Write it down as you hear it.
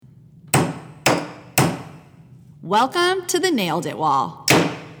Welcome to the Nailed It Wall.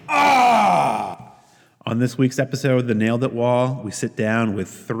 On this week's episode of the Nailed It Wall, we sit down with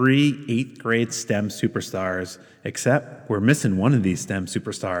 3 8th grade STEM superstars, except we're missing one of these STEM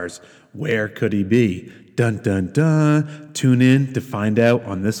superstars. Where could he be? Dun dun dun. Tune in to find out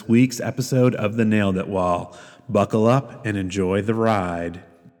on this week's episode of the Nailed It Wall. Buckle up and enjoy the ride.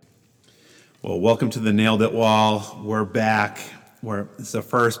 Well, welcome to the Nailed It Wall. We're back. It's the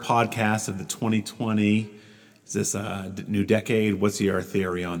first podcast of the 2020. Is this a new decade? What's your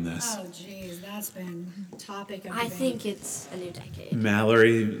theory on this? Oh, geez, that's been topic of I debate. think it's a new decade.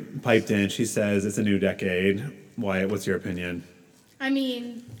 Mallory piped in. She says it's a new decade. Wyatt, what's your opinion? I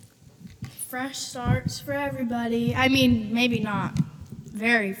mean, fresh starts for everybody. I mean, maybe not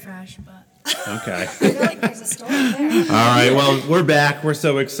very fresh, but. Okay. I feel like there's a story there. All right. Well, we're back. We're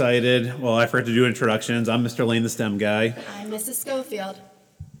so excited. Well, I forgot to do introductions. I'm Mr. Lane, the STEM guy. I'm Mrs. Scofield.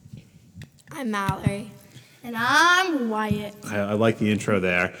 I'm Mallory. And I'm Wyatt. I like the intro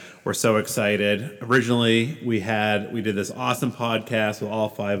there. We're so excited. Originally, we did this awesome podcast with all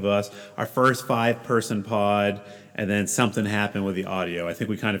 5 of us, our first 5-person pod, and then something happened with the audio. I think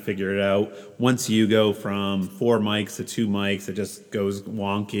we kind of figured it out. Once you go from 4 mics to 2 mics, it just goes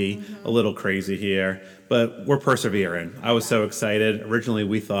wonky, a little crazy here. But we're persevering. I was so excited. Originally,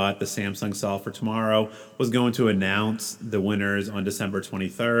 we thought the Samsung Solve for Tomorrow was going to announce the winners on December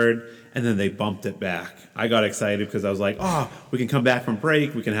 23rd, and then they bumped it back. I got excited because I was like, we can come back from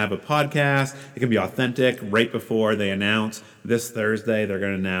break. We can have a podcast. It can be authentic. Right before they announce this Thursday, they're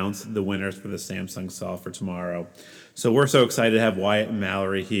going to announce the winners for the Samsung Solve for Tomorrow. So we're so excited to have Wyatt and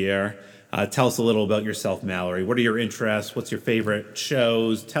Mallory here. Tell us a little about yourself, Mallory. What are your interests? What's your favorite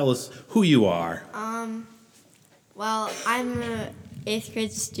shows? Tell us who you are. Well, I'm an 8th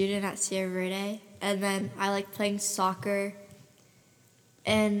grade student at Sierra Verde, and then I like playing soccer,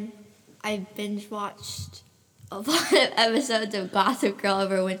 and I binge watched a lot of episodes of Gossip Girl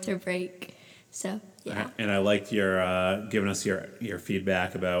over winter break. So, yeah. And I liked your giving us your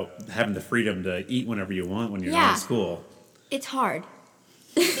feedback about having the freedom to eat whenever you want when you're not in school. It's hard.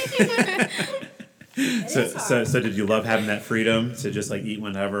 So did you love having that freedom to just like eat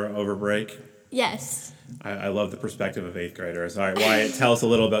whenever over break? Yes. I love the perspective of 8th graders. All right, Wyatt, tell us a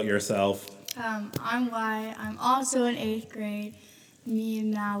little about yourself. I'm Wyatt. I'm also in 8th grade. Me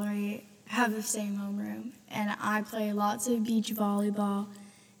and Mallory have the same homeroom, and I play lots of beach volleyball,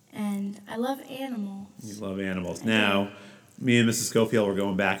 and I love animals. You love animals. Now, me and Mrs. Scofield were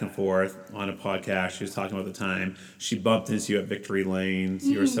going back and forth on a podcast. She was talking about the time she bumped into you at Victory Lanes.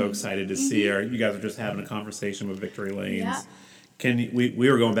 You were so excited to see her. You guys were just having a conversation with Victory Lanes. Yeah. We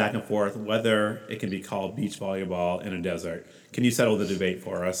were going back and forth whether it can be called beach volleyball in a desert. Can you settle the debate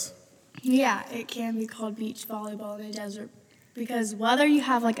for us? Yeah, it can be called beach volleyball in a desert, because whether you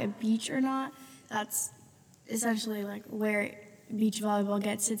have like a beach or not, that's essentially like where beach volleyball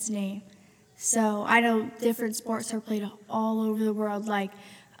gets its name. So I know different sports are played all over the world, like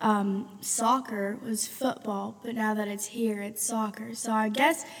soccer was football, but now that it's here, it's soccer. So I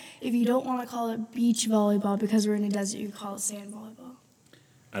guess if you don't want to call it beach volleyball because we're in a desert, you call it sand volleyball.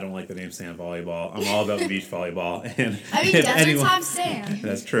 I don't like the name sand volleyball. I'm all about beach volleyball. And I mean, if deserts have sand.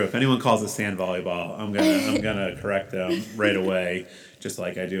 That's true. If anyone calls it sand volleyball, I'm gonna correct them right away, just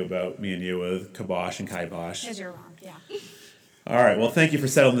like I do about me and you with kibosh and kibosh. Because you're wrong, yeah. All right. Well, thank you for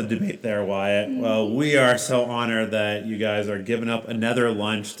settling the debate there, Wyatt. Well, we are so honored that you guys are giving up another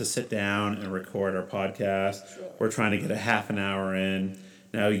lunch to sit down and record our podcast. We're trying to get a half an hour in.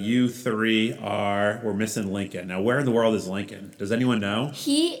 Now, you 3 we're missing Lincoln. Now, where in the world is Lincoln? Does anyone know?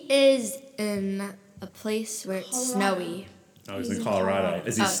 He is in a place where it's snowy. Oh, he's in Colorado.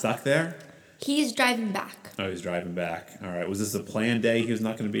 Is he stuck there? He's driving back. Oh, he's driving back. All right. Was this a planned day? He was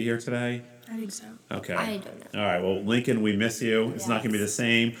not going to be here today? I think so. Okay. I don't know. All right. Well, Lincoln, we miss you. It's not going to be the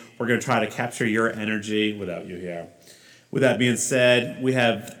same. We're going to try to capture your energy without you here. With that being said, we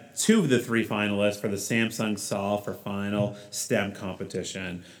have 2 of the 3 finalists for the Samsung Solve for Final STEM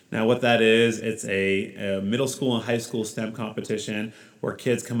competition. Now, what that is, it's a middle school and high school STEM competition where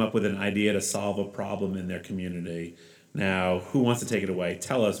kids come up with an idea to solve a problem in their community. Now, who wants to take it away?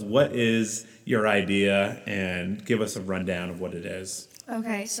 Tell us, what is your idea, and give us a rundown of what it is.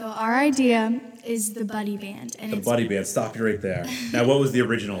 Okay, so our idea is the Buddy Band. And The Buddy Band. Stop you right there. Now, what was the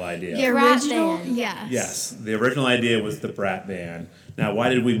original idea? The Brat original, Band. yes. Yes, the original idea was the Brat Band. Now, why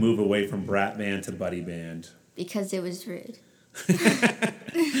did we move away from Brat Band to Buddy Band? Because it was rude.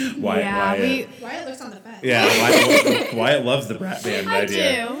 Wyatt looks on the fence. Yeah, Wyatt loves the Brat Band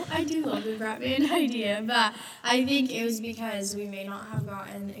idea. I do love the Brat Band idea, but I think it was because we may not have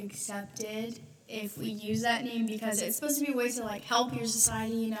gotten accepted if we use that name, because it's supposed to be a way to like help your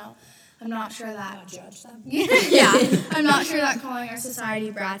society, I'm not sure that. Not judge them. Yeah, I'm not sure that calling our society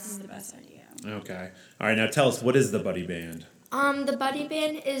brats is the best idea. Okay. All right. Now tell us, what is the Buddy Band? The Buddy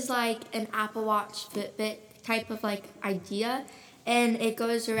Band is like an Apple Watch Fitbit type of like idea, and it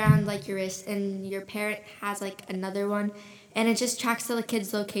goes around like your wrist, and your parent has like another one, and it just tracks the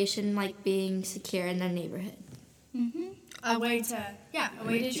kid's location, like being secure in their neighborhood. A way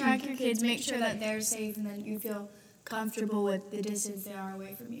to track your kids, make sure that they're safe, and then you feel comfortable with the distance they are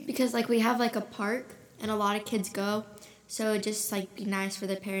away from you. Because like we have like a park, and a lot of kids go, so it'd just like be nice for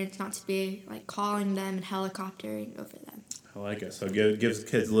their parents not to be like calling them and helicoptering over them. I like it. So it gives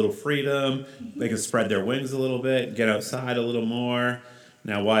kids a little freedom. They can spread their wings a little bit, get outside a little more.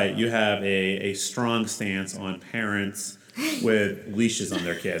 Now, Wyatt, you have a strong stance on parents with leashes on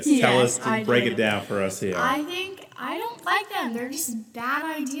their kids. Tell us, break it down for us here. I don't like them. They're just bad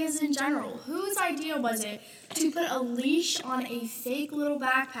ideas in general. Whose idea was it to put a leash on a fake little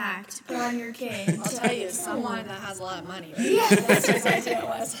backpack to put on your kid? I'll tell you, someone that has a lot of money. Right? Yeah, that's whose idea it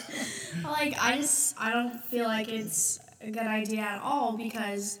was. Like, I don't feel like it's a good idea at all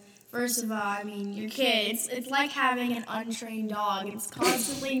because, first of all, I mean, your kids, it's like having an untrained dog. It's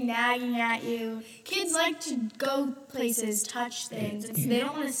constantly nagging at you. Kids like to go places, touch things. They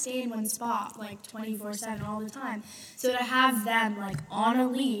don't want to stay in one spot, like, 24/7 all the time. So to have them, like, on a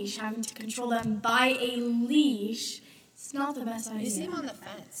leash, having to control them by a leash, it's not the best idea. You seem on the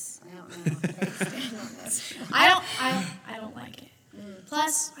fence. I don't know where you stand on this. I don't like it.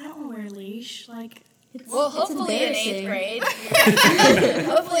 Plus, I don't wear a leash. Like, Well, hopefully in 8th grade.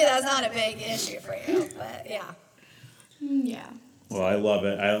 Hopefully that's not a big issue for you, but yeah. yeah. Well, I love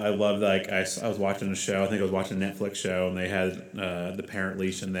it. I love, like, I was watching a show. I think I was watching a Netflix show, and they had the parent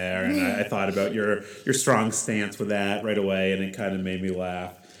leash in there, and I thought about your strong stance with that right away, and it kind of made me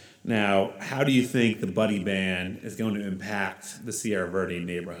laugh. Now, how do you think the Buddy Band is going to impact the Sierra Verde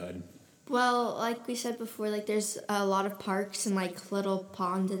neighborhood? Well, like we said before, like there's a lot of parks and like little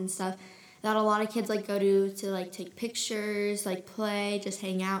ponds and stuff that a lot of kids like go to like take pictures, like play, just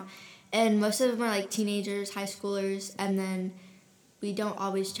hang out. And most of them are like teenagers, high schoolers, and then we don't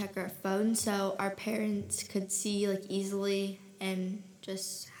always check our phones, so our parents could see like easily and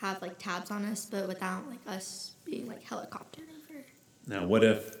just have like tabs on us, but without like us being like helicoptered over. Now, what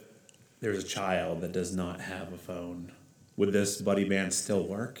if there's a child that does not have a phone? Would this Buddy Band still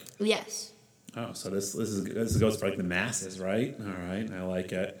work? Yes. Oh, so this goes for like the masses, right? All right, I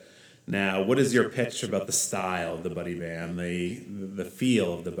like it. Now, what is your pitch about the style of the Buddy Band, the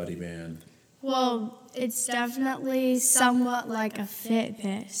feel of the Buddy Band? Well, it's definitely somewhat like a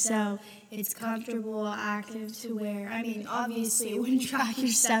Fitbit, so it's comfortable, active to wear. I mean, obviously it wouldn't track your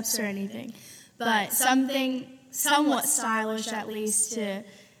steps or anything, but something somewhat stylish at least to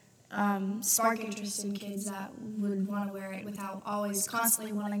spark interest in kids that would want to wear it without always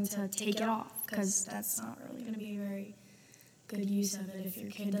constantly wanting to take it off, because that's not really going to be a very good use of it if your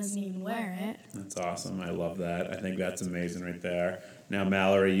kid doesn't even wear it. That's awesome. I love that. I think that's amazing right there. Now,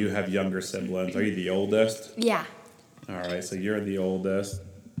 Mallory, you have younger siblings. Are you the oldest? Yeah. All right, so you're the oldest.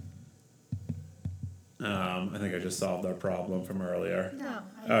 I think I just solved our problem from earlier. No.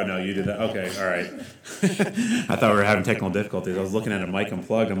 Oh, no, you did that? Okay, all right. I thought we were having technical difficulties. I was looking at a mic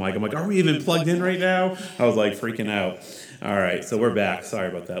unplugged. I'm like, are we even plugged in right now? I was like freaking out. All right, so we're back. Sorry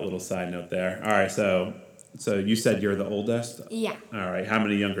about that little side note there. All right, so you said you're the oldest? Yeah. All right, how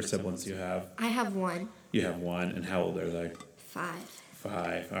many younger siblings do you have? I have one. You have one, and how old are they? 5.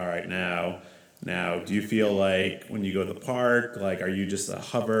 5. All right, now, do you feel like when you go to the park, like, are you just a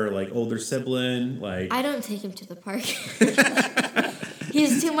like, older sibling? Like, I don't take him to the park.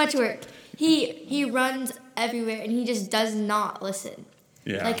 He's too much work. He runs everywhere, and he just does not listen.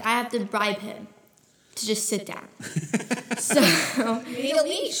 Yeah. Like, I have to bribe him to just sit down. So You need a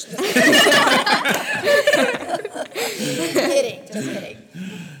leash. Just kidding.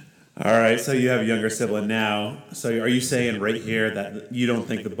 All right, so you have a younger sibling now. So are you saying right here that you don't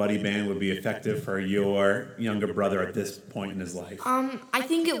think the Buddy Band would be effective for your younger brother at this point in his life? I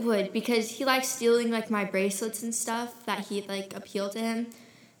think it would, because he likes stealing like my bracelets and stuff that he like appeal to him.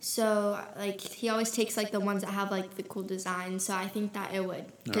 So like he always takes like the ones that have like the cool design. So I think that it would,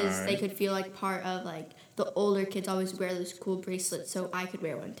 because they could feel like part of like the older kids always wear those cool bracelets. So I could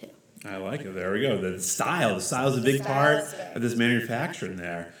wear one too. I like it. There we go. The style is a big part of this manufacturing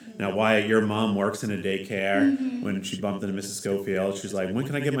there. Now, Wyatt, your mom works in a daycare. When she bumped into Mrs. Scofield, she's like, when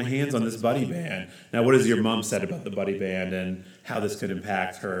can I get my hands on this Buddy Band? Now, what has your mom said about the Buddy Band and how this could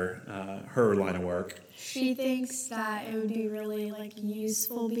impact her line of work? She thinks that it would be really like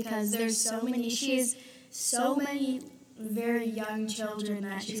useful because she has so many very young children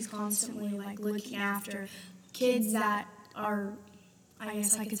that she's constantly like looking after, kids that are I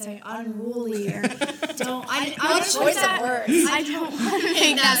guess I could say unruly or don't. I Good choice of words. I don't want to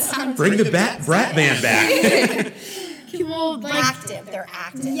make that sound. Bring the Brat Band back. People Active. They're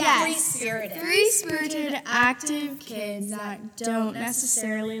active. Yes. Free-spirited. Free-spirited, active kids that don't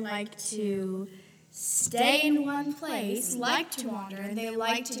necessarily like to stay in one place, like to wander, and they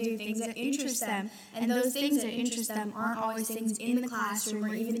like to do things that interest them. And those things that interest them aren't always things in the classroom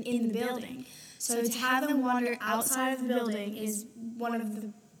or even in the building. So to have them wander outside of the building is one of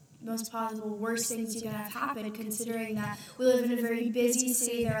the most possible worst things you can have happen, considering that we live in a very busy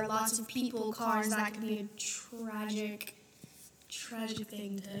city. There are lots of people, cars. That could be a tragic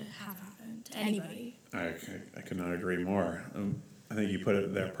thing to have happen to anybody. I could not agree more. I think you put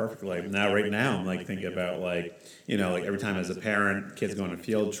it there perfectly. Right now, I'm like thinking about like every time as a parent, kids go on a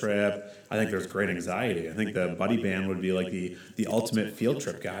field trip. I think there's great anxiety. I think the buddy band would be like the ultimate field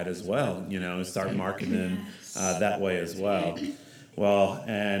trip guide as well. Start marketing that way as well. Well,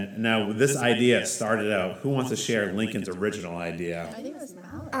 and now this idea started out. Who wants to share Lincoln's original idea? I think it was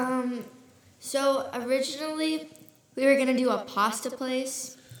Mallory. So originally we were gonna do a pasta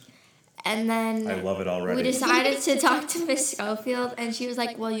place, and then I love it already. we decided to talk to Miss Scofield, and she was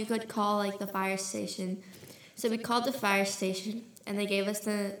like, "Well, you could call like the fire station." So we called the fire station, and they gave us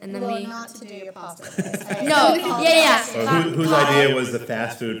Not to do your pasta place. No, yeah. So whose idea was the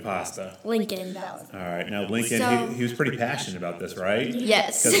fast food pasta? Lincoln. All right, now Lincoln, So- he was pretty passionate about this, right?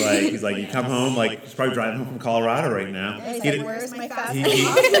 Yes. Because he's like, you come home, he's probably driving home from Colorado right now. He's He like, did- where's my fast he,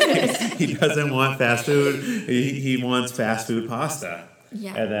 food? he doesn't want fast food. He wants fast food pasta.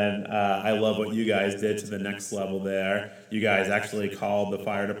 Yeah. And then I love what you guys did to the next level there. You guys actually called the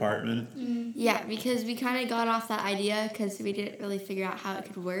fire department. Yeah, because we kind of got off that idea because we didn't really figure out how it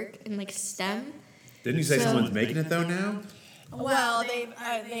could work in STEM. Didn't you say So- someone's making it though now? Well,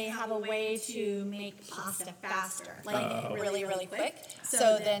 they have a way to make pasta faster, really, really quick.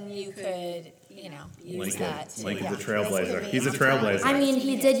 So then you could, use that. To, Lincoln's a basically trailblazer. be He's a on top. trailblazer. I mean,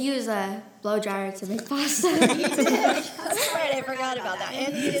 he did use a blow dryer to make pasta. That's right, I forgot about that.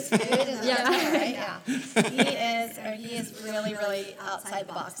 And he is food and Yeah. right? Yeah. He is really, really outside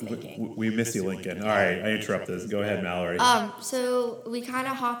the box thinking. We miss you, Lincoln. All right, I interrupted. Go ahead, Mallory. So we kind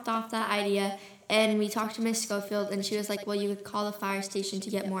of hopped off that idea, and we talked to Miss Scofield, and she was like, "Well, you could call the fire station to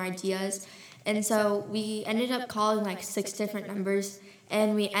get more ideas." And so we ended up calling 6 different numbers,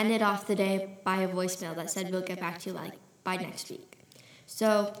 and we ended off the day by a voicemail that said we'll get back to you by next week.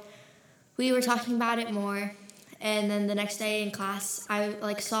 So we were talking about it more, and then the next day in class, I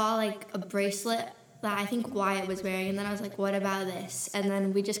saw a bracelet that I think Wyatt was wearing, and then I was like, "What about this?" And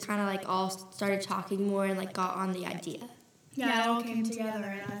then we just kind of all started talking more and got on the idea. Yeah, it all came together,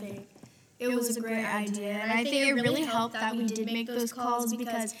 and I think it was a great idea. And I think it really helped that we did make those calls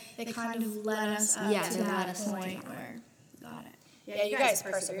because they kind of led us up Yeah, to they led that us up to point that. where we got it. Yeah, you guys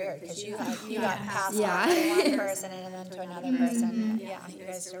persevered because you got passed Yeah. on to one person and then to another person. Yeah, you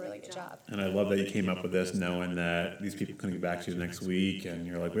guys did a really good job. And I love that you came up with this knowing that these people couldn't get back to you next week, and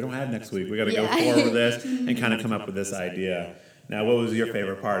you're like, we don't have next week. We got to go Yeah. forward with this and kind of come up with this idea. Now, what was your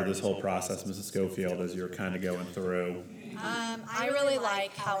favorite part of this whole process, Mrs. Scofield, as you were kind of going through? I really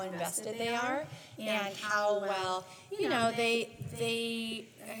like how invested they are and how well, you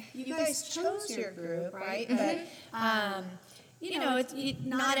guys chose your group, right? But,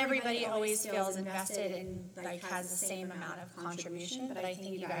 not everybody always feels invested and has the same amount of contribution, but I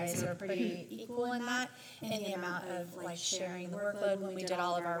think you guys are pretty equal in that, in the amount of sharing the workload. When we did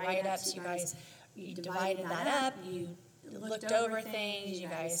all of our write-ups, you divided that up, you looked over things, you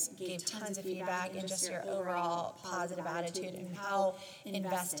guys gave tons of feedback, and just your overall positive attitude and how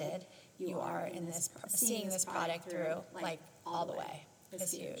invested you are in this, seeing this product through all the way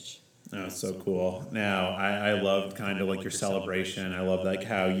is huge. Oh, so cool. Now, I loved kind of your celebration. I love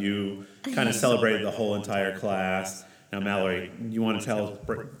how you kind of celebrated the whole entire class. Now, Mallory, you want to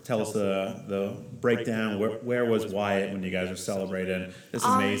tell us the breakdown? Where was Wyatt when you guys were celebrating this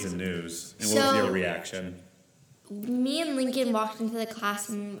amazing news? And what was your reaction? Me and Lincoln walked into the class,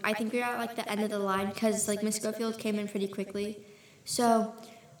 and I think we were at the end of the line because Miss Scofield came in pretty quickly. So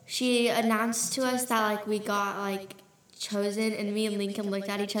she announced to us that we got chosen, and me and Lincoln looked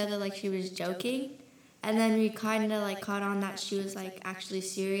at each other like she was joking, and then we kind of caught on that she was actually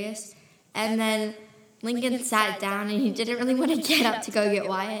serious. And then Lincoln sat down, and he didn't really want to get up to go get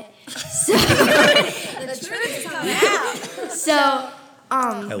Wyatt. So The truth is coming out. so.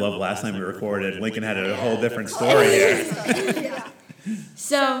 I love last time we recorded. Lincoln had a whole different story here.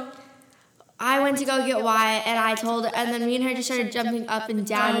 So I went to go get Wyatt, and then me and her just started jumping up and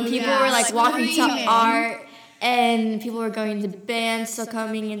down, and people were walking to screaming. art, and people were going to band, still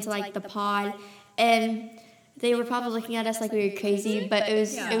coming into the pod, and they were probably looking at us like we were crazy, but it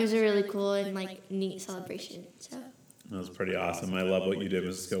was a really cool and like neat celebration. So that was pretty awesome. I love what you did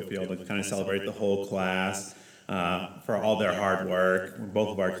with Scofield to kind of celebrate the whole class for all their hard work. Both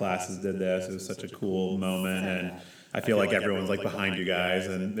of our classes did this. It was such a cool moment, and I feel like everyone's like behind you guys,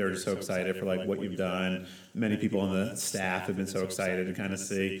 and they're just so excited for like what you've done. Many people on the staff have been so excited to kind of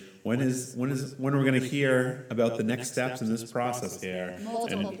see when we're going to hear about the next steps in this process here.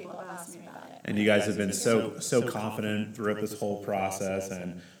 Multiple people have asked me about it. And you guys have been so confident throughout this whole process,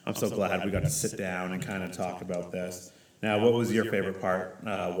 and I'm so glad we got to sit down and kind of talk about this. Now, what was your favorite part,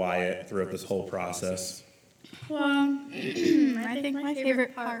 Wyatt, throughout this whole process? Well, I think my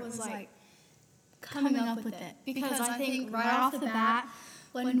favorite part was like coming up with it, because I think right off the bat,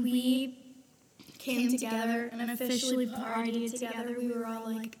 when we came together and officially put our idea together, we were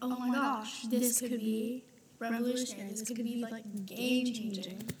all like, oh my gosh, this could be revolutionary, this could be like game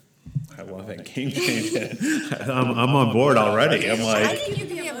changing. I love it. Game changing. I'm on board already. I'm I like, think you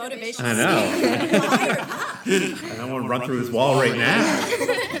can be a motivation. I know. Fire up. I don't want to run through this wall right now.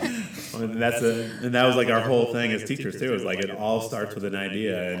 And that was like our whole thing as teachers too. Is like it all starts with an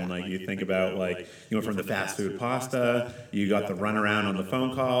idea, and like you think about like you went from the fast food pasta, you got the runaround on the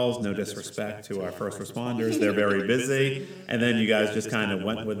phone calls. No disrespect to our first responders, they're very busy, and then you guys just kind of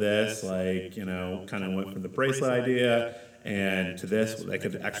went with this, like kind of went from the bracelet idea and to this that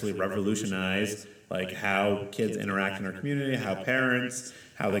could actually revolutionize like how kids interact in our community, how parents,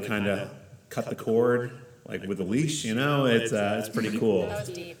 how they kind of cut the cord. Like with the leash, it's pretty cool. That was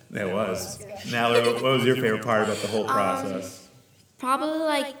deep. It was. Mallory, what was your favorite part about the whole process? probably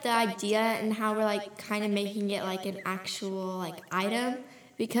like the idea and how we're like kind of making it like an actual like item,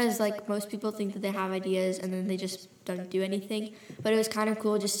 because like most people think that they have ideas and then they just don't do anything. But it was kind of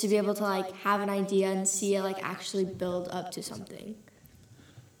cool just to be able to like have an idea and see it like actually build up to something.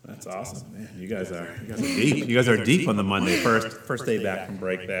 That's awesome, man. You guys are deep. You guys are deep on the Monday, first day back from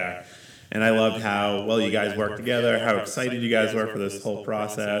break there. And I loved how well you guys worked together, how excited you guys were for this whole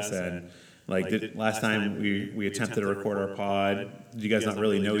process. And like last time we attempted to record our pod, did you guys not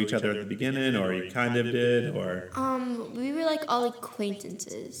really know each other at the beginning, or you kind of did, or? We were like all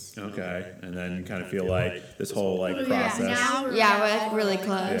acquaintances. Okay, and then you kind of feel like this whole like process. Yeah, we're like really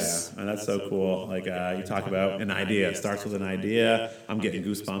close. Yeah, and that's so cool. Like you talk about an idea. It starts with an idea. I'm getting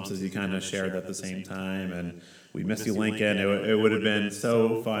goosebumps as you kind of shared at the same time. And we miss you, Lincoln. It would have been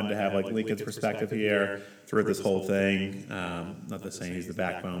so fun to have like Lincoln's perspective here through this whole thing. Not to say he's the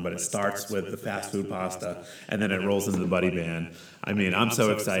backbone, but it starts with the fast food pasta, and then it rolls into the Buddy Band. I mean, I'm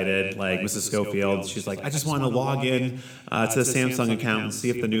so excited. Like Mrs. Scofield, she's like, I just want to log in to the Samsung account and see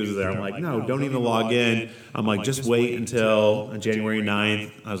if the news is there. I'm like, no, don't even log in. I'm like, just wait until January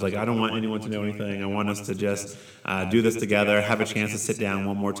 9th. I was like, I don't want anyone to know anything. I want us to just do this together, have a chance to sit down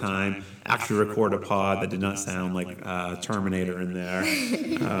one more time, actually record a pod that did not sound like Terminator in there.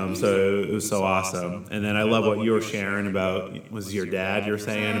 So it was so awesome. And then I love what you were sharing about, was your dad, you were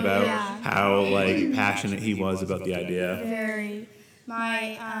saying about how like passionate he was about the idea. Very.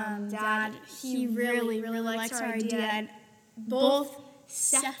 My dad, he really likes our idea, and both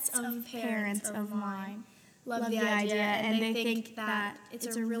sets of parents of mine love the idea, and they think that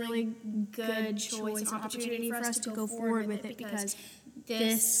it's a really good choice and opportunity for us to go forward with it, because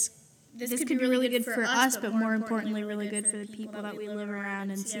this could be really good for us, but more importantly, really good for the people that we live around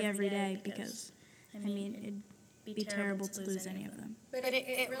and see every day, because, I mean, it'd be terrible to lose any of them. But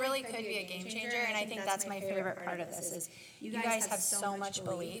it really could be a game changer, and I think that's my favorite part of this is you guys have so much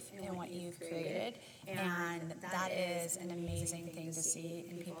belief in what you've created, and that is an amazing thing to see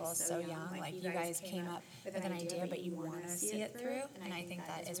in people so young. Like, you guys came up with an idea, but you want to see it through, and I think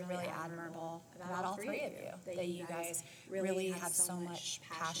that is really admirable about all three of you, that you guys really have so much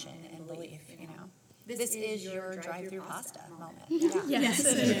passion and belief, you know. This is your drive-through pasta moment. Yeah. Yes.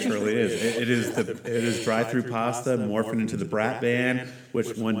 It truly is. It is drive-through pasta morphing into the Brat Band,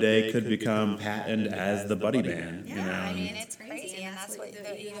 which one day could become patented as the Buddy Band. Yeah, I mean, it's crazy, and that's what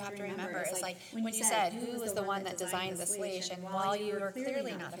you have to remember. It's like when you said, who was the one that designed this leash, and while you were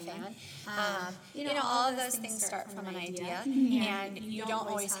clearly not a fan, all of those things start from an idea, and you don't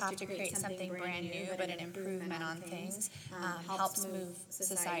always have to create something brand new, but an improvement on things helps move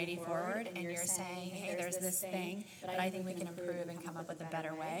society forward, and you're saying, hey, there's this thing, but I think we can improve and come up with a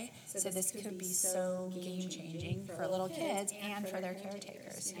better way. So this could be so game-changing for little kids and for their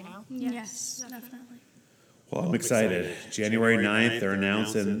caretakers, you know? Yes, definitely. Well, I'm excited. January 9th, they're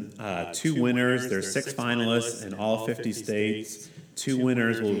announcing 2 winners. There's 6 finalists in all 50 states. 2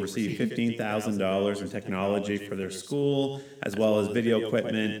 winners will receive $15,000 in technology for their school, as well as video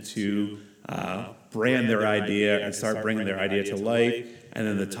equipment to brand their idea and start bringing their idea to life. and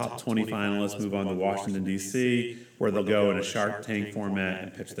then the top 20 finalists move on to Washington, D.C., where they'll go in a Shark Tank format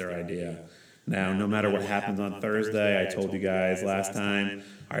and pitch their idea. Now, no matter what happens on Thursday, I told you guys last time,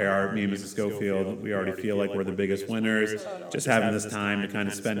 me and Mrs. Scofield, we already feel like we're the biggest winners. Just having this time to kind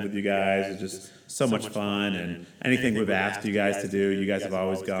of spend with you guys is just so much fun, and anything we've asked you guys to do, you guys have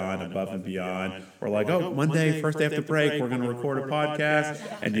always gone above and beyond. We're like, oh, Monday, first day after break, we're going to record a podcast,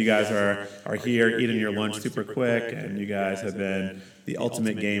 and you guys are here eating your lunch super quick, and you guys have been the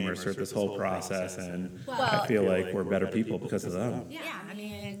ultimate gamers throughout this whole process, and I feel like we're better people because of them. Yeah, I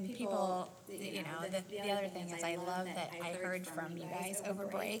mean, people, you know, the other thing is I love that I heard from you guys over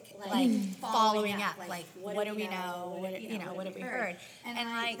break, like following up, like what do we know, what have we heard, and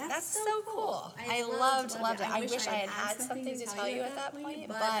like that's so cool. I loved it. I wish I had something to tell you at that point,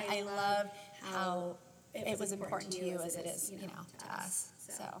 but I love how it was important to you as it is, to us.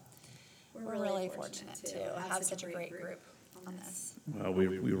 So we're really fortunate to have such a great group on this. Well,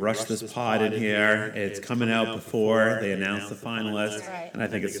 we rushed this pod in here. It's coming out before they announce the finalists, and I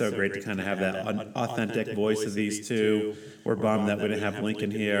think it's so great to kind of have that authentic voice of these two. We're bummed that we didn't have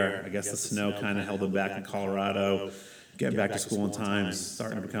Lincoln here. I guess the snow kind of held them back in Colorado. Getting back to school in time is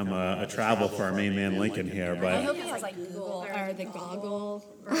starting to become a travel for our main man Lincoln here. But I hope he has like Google or the goggle.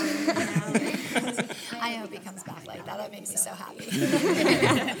 I hope he comes back like that. That makes me so happy.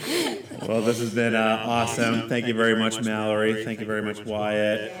 Well, this has been awesome. Thank you very much, Mallory. Thank you very much,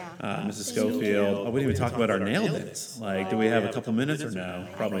 Wyatt, Mrs. Schofield. We didn't even talk about our nailed its. Like, do we have a couple minutes or no?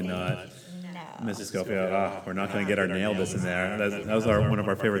 Probably not. Mrs. Schofield, we're not going to get our nailed this in there. That was one of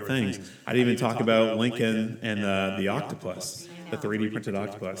our favorite things. I didn't even talk about Lincoln and the octopus, the 3D printed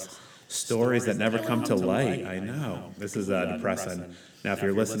octopus. Stories that never come to light. I know. This is depressing. Now, if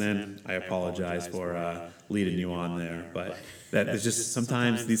you're listening, I apologize for leading you on there. But that is just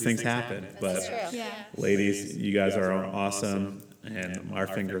sometimes these things happen. But ladies, you guys are awesome, and our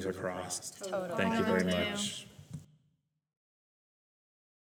fingers are crossed. Thank you very much.